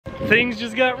Things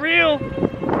just got real.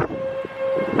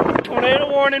 Tornado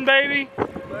warning, baby.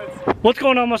 What's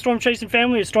going on, my storm chasing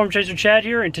family? It's Storm Chaser Chad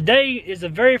here, and today is the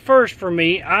very first for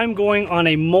me. I'm going on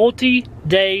a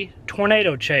multi-day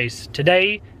tornado chase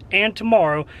today and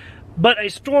tomorrow, but a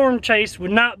storm chase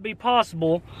would not be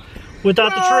possible without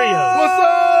the trio. What's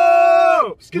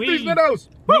up? Let's get these minnows.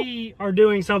 We are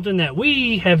doing something that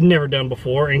we have never done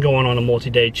before and going on a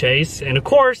multi-day chase. And of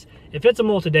course, if it's a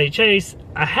multi-day chase,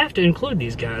 I have to include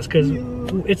these guys because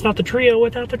it's not the trio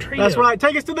without the trio. That's right.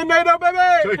 Take us to the NATO, baby.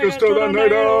 Take us to the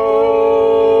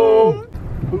NATO.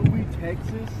 Bowie,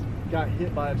 Texas got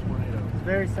hit by a tornado. It's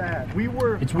very sad.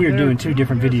 It's weird doing two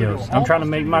different videos. I'm trying to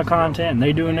make my content and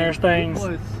they doing their things.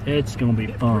 It's gonna be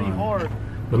fun.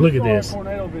 But look at this.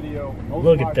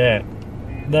 Look at that.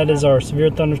 That is our severe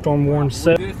thunderstorm warning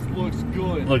set. This looks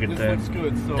good. Look at that. Looks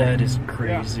good, so that is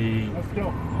crazy. Yeah. Let's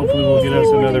go. Hopefully we'll get us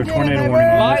another tornado warning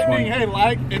on this one. Hey,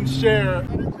 like and share.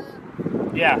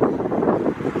 Yeah.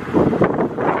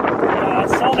 I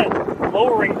saw that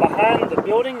lowering behind the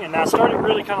building and I started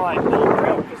really kind of like building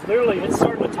around because literally it's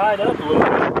starting to tide up a little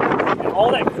bit. And all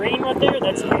that green right there,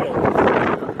 that's hail.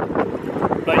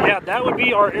 But yeah, that would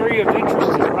be our area of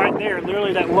interest is right there,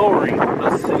 literally that lowering.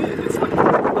 I see it. It's like the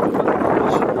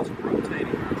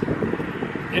rotating.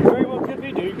 It very well could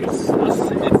be, dude, because it's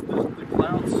the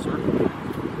clouds circling.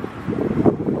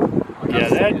 Yeah,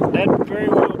 that very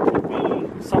well could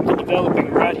be something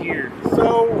developing right here.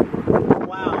 So,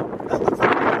 wow. That looks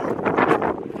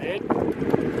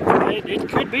like it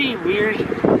could be weird.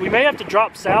 We may have to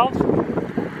drop south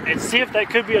and see if that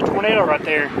could be a tornado right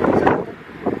there.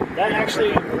 That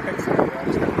actually...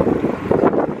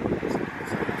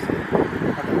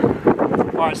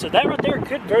 Alright, so that right there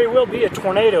could very well be a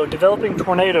tornado, developing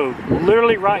tornado,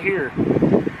 literally right here.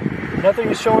 Nothing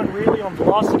is showing really on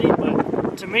velocity,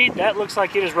 but to me that looks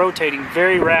like it is rotating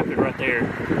very rapid right there.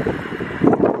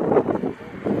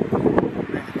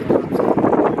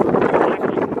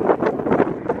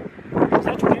 Is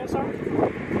that tornado siren?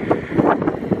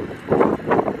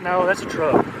 No, that's a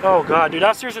truck. Oh god, dude,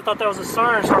 I seriously thought that was a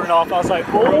siren starting off. I was like,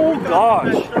 oh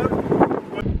gosh.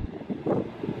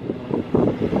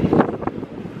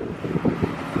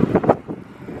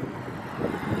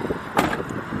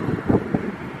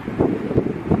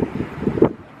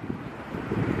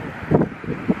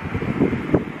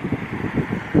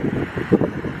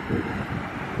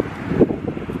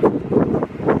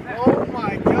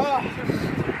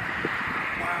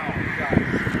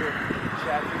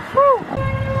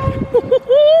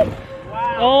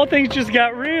 Oh, things just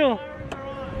got real.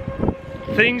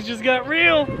 Things just got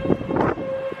real.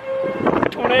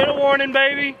 Tornado warning,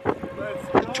 baby.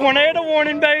 Tornado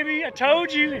warning, baby. I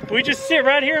told you, if we just sit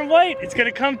right here and wait, it's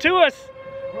gonna come to us.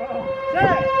 Oh,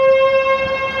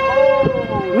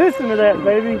 listen to that,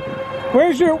 baby.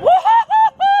 Where's your woo?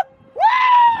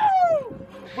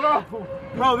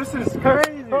 Bro, this is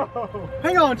crazy.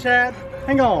 Hang on, Chad.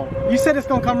 Hang on. You said it's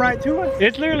gonna come right to us?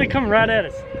 It's literally coming right at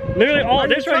us. Literally, all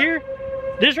this right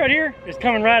here is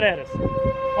coming right at us.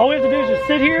 All we have to do is just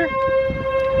sit here,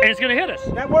 and it's gonna hit us.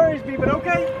 That worries me, but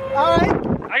okay. All right.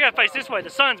 I gotta face this way. The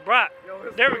sun's bright.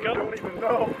 There we go. Don't even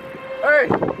know. Hey.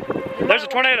 There's a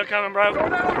tornado coming, bro.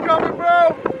 Tornado coming,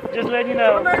 bro. Just letting you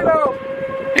know. Tornado.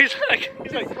 He's like,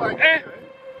 eh,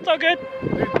 it's all good.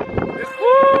 Dude, this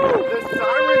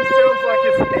siren sounds like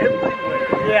it's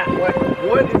everywhere. Yeah. Like,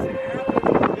 what is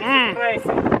happening? This is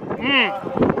crazy.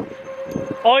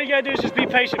 All you gotta do is just be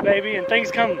patient, baby, and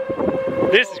things come.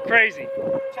 This is crazy.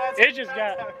 It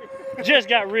just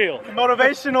got real.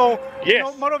 Motivational.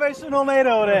 Yes. Motivational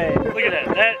NATO day. Look at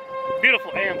that. That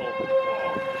beautiful anvil.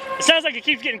 It sounds like it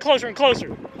keeps getting closer and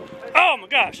closer. Oh my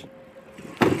gosh.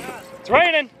 It's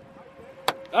raining.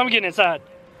 I'm getting inside.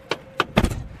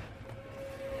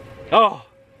 Oh,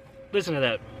 listen to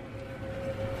that.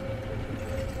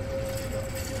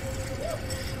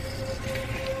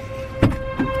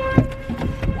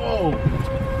 Whoa.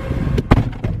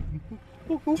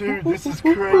 Dude, this is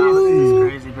crazy. This is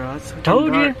crazy, bro. It's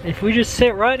Told you, if we just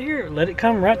sit right here, let it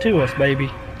come right to us, baby.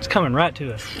 It's coming right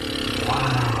to us.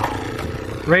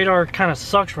 Wow. Radar kind of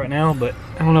sucks right now, but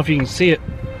I don't know if you can see it.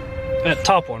 That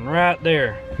top one right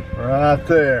there. Right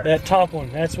there. That top one,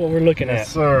 that's what we're looking at. Yes,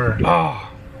 sir. Oh.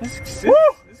 This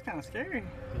is kind of scary.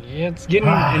 Yeah, it's getting,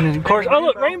 and then of course, oh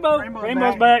look, rainbow.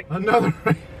 Rainbow's back. Another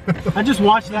rainbow. I just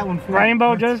watched that one.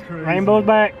 Rainbow's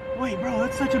back. Wait, bro,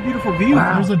 that's such a beautiful view.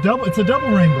 Wow. It's a double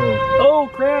rainbow. Oh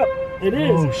crap, it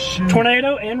is. Oh, shoot.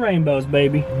 Tornado and rainbows,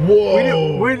 baby.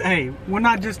 Whoa. We're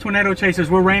not just tornado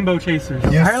chasers, we're rainbow chasers.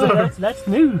 Yes, apparently sir. that's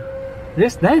new.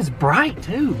 That is bright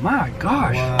too. My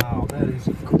gosh. Wow, that is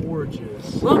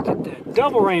gorgeous. Look at that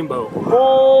double rainbow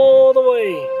all the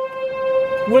way.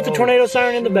 with the tornado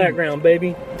siren in the background,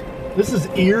 baby. This is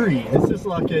eerie. This is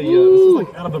like a, this is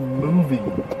like out of a movie.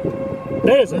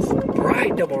 That is a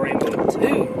bright double rainbow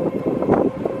too.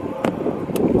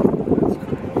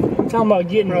 Talking about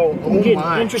getting,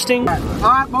 interesting. All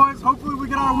right, boys. Hopefully we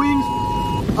get our wings.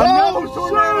 Another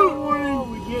tornado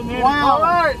warning. We getting in. Wow. All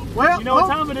right. Well, you know what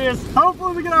time it is.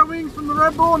 Hopefully we get our wings from the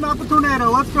Red Bull, not the tornado.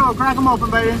 Let's go. Crack them open,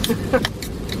 baby.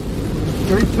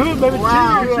 3, 2, baby.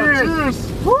 Wow. Cheers.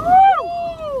 Woo!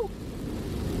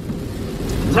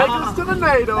 Take us to the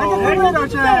NATO. Take us to the NATO,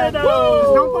 Chad. Just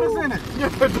don't put us in it. Yeah,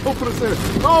 don't put us in it.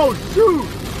 Oh, shoot.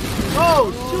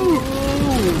 Oh, shoot.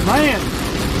 Oh, man.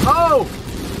 Oh.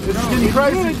 It's getting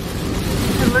crazy.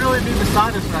 You can literally be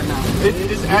beside us right now. It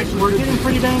is actually. We're getting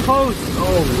pretty dang close.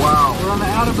 Oh, wow. We're on the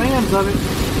outer bands of it.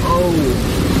 Oh.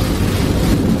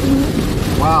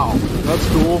 Wow. That's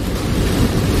cool.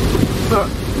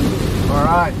 All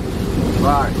right.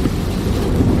 Right.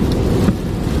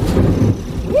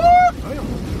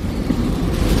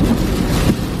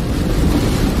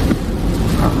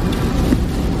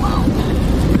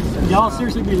 Y'all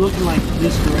seriously be looking like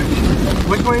this direction.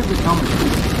 Which way is it coming?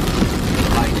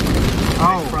 Like,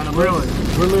 oh, in front of really?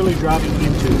 us. We're literally driving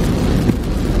into it.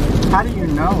 How do you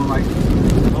know? Like,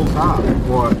 oh God.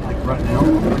 What? Like right now.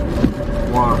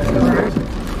 Wow.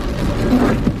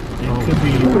 It could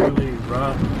be really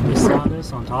right beside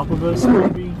us, on top of us,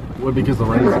 maybe. What, because the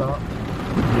rain stopped?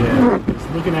 Yeah. Just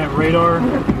looking at radar,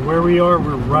 and where we are,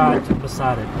 we're right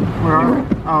beside it. Where are we?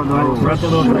 Oh, no. Right the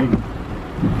little thing.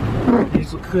 It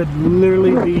could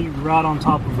literally be right on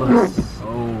top of us.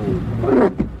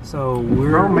 Oh. So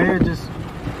we're. Bro may have just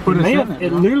put us in it.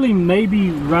 It literally may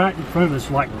be right in front of us,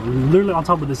 like literally on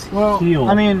top of this hill.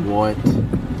 I mean, What?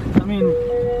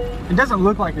 it doesn't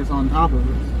look like it's on top of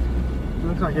us. It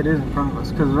looks like it is in front of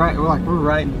us because we're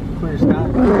right in clear sky.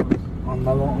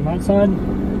 On that side.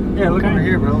 Yeah, look over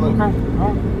here, bro. Look.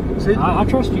 Okay. See? I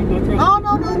trust you. No.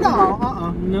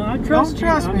 No, I trust Don't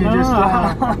trust you. me.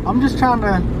 I'm just trying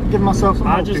to give myself some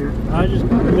hope here. I just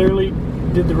literally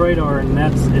did the radar, and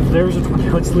that's, if there's a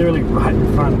tornado, it's literally right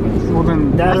in front of us. Well,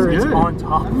 then That that's or it's good. on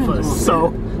top of us.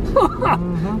 So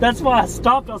that's why I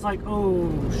stopped. I was like,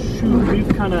 oh shoot, we've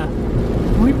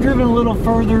driven a little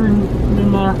further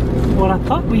than what I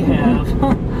thought we have.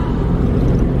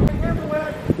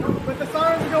 But the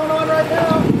sirens are going on right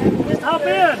now. Just hop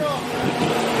in.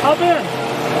 Hop in.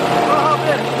 Go hop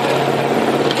in.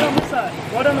 Get on this side.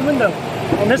 Right on the window.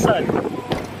 On this side.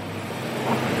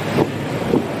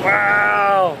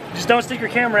 Wow. Just don't stick your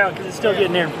camera out because it's still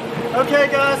getting there. Okay,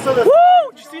 guys. So the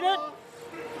Woo! Did you see that?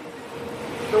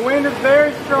 The wind is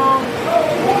very strong.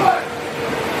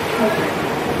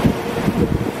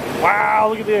 Wow,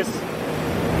 look at this.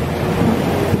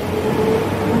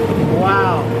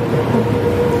 Wow.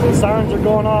 The sirens are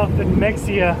going off in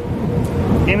Mexia,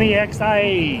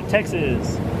 MEXIA,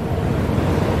 Texas.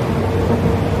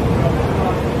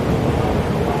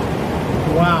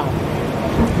 Wow.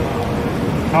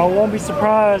 I won't be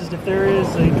surprised if there is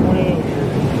a tornado here.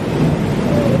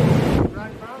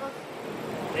 Right in front of us?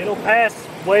 It'll pass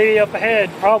way up ahead,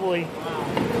 probably.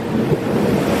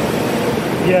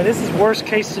 Yeah, this is worst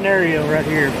case scenario right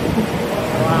here.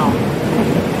 Wow.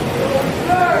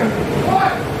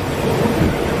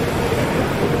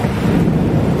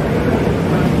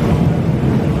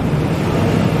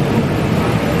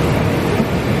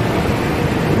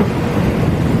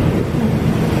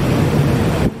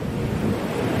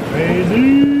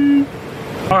 Crazy.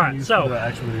 All right, so.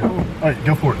 Actually, all right,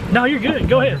 go for it. No, you're good.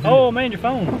 Go ahead. Oh man, your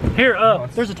phone. Here,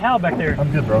 there's a towel back there.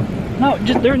 I'm good, bro. No,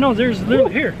 just there. No, there's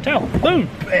literally here. Towel. Boom.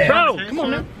 Bro, come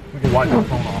on now. We can wipe my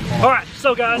phone off. All right,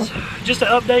 so guys, just an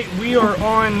update. We are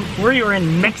in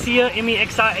Mexia,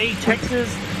 MEXIA,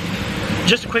 Texas.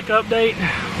 Just a quick update.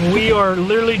 We are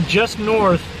literally just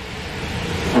north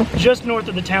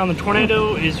of the town. The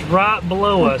tornado is right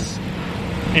below us.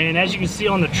 And as you can see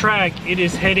on the track, it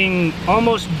is heading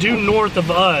almost due north of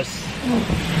us.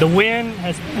 The wind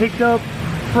has picked up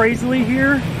crazily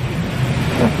here.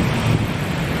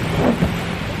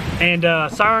 And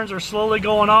sirens are slowly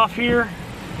going off here.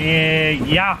 And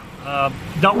yeah,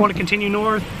 don't want to continue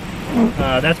north.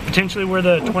 That's potentially where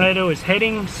the tornado is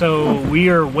heading. So we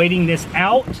are waiting this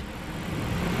out.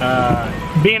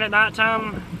 Being at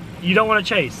nighttime, you don't want to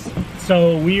chase.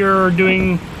 So we are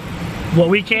doing what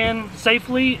we can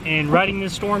safely and riding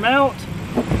this storm out,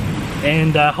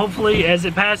 and hopefully as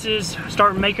it passes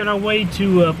start making our way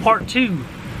to part 2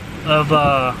 of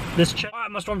this chase. All right,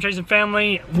 my storm chasing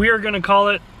family, we are going to call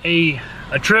it a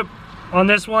trip on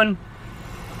this one.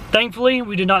 Thankfully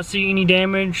we did not see any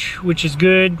damage, which is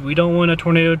good. We don't want a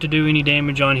tornado to do any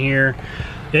damage on here.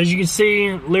 As you can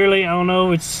see, literally, I don't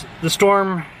know, the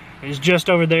storm is just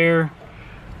over there.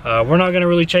 We're not gonna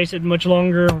really chase it much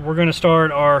longer. We're gonna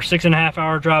start our 6.5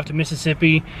 hour drive to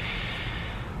Mississippi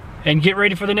and get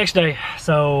ready for the next day.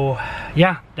 So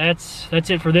yeah, that's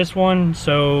it for this one.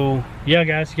 So yeah,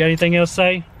 guys, you got anything else to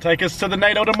say? Take us to the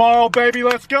NATO tomorrow, baby.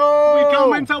 Let's go. We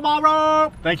coming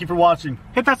tomorrow. Thank you for watching.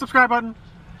 Hit that subscribe button.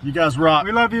 You guys rock.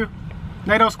 We love you.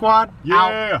 NATO squad.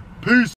 Yeah. Out. Peace.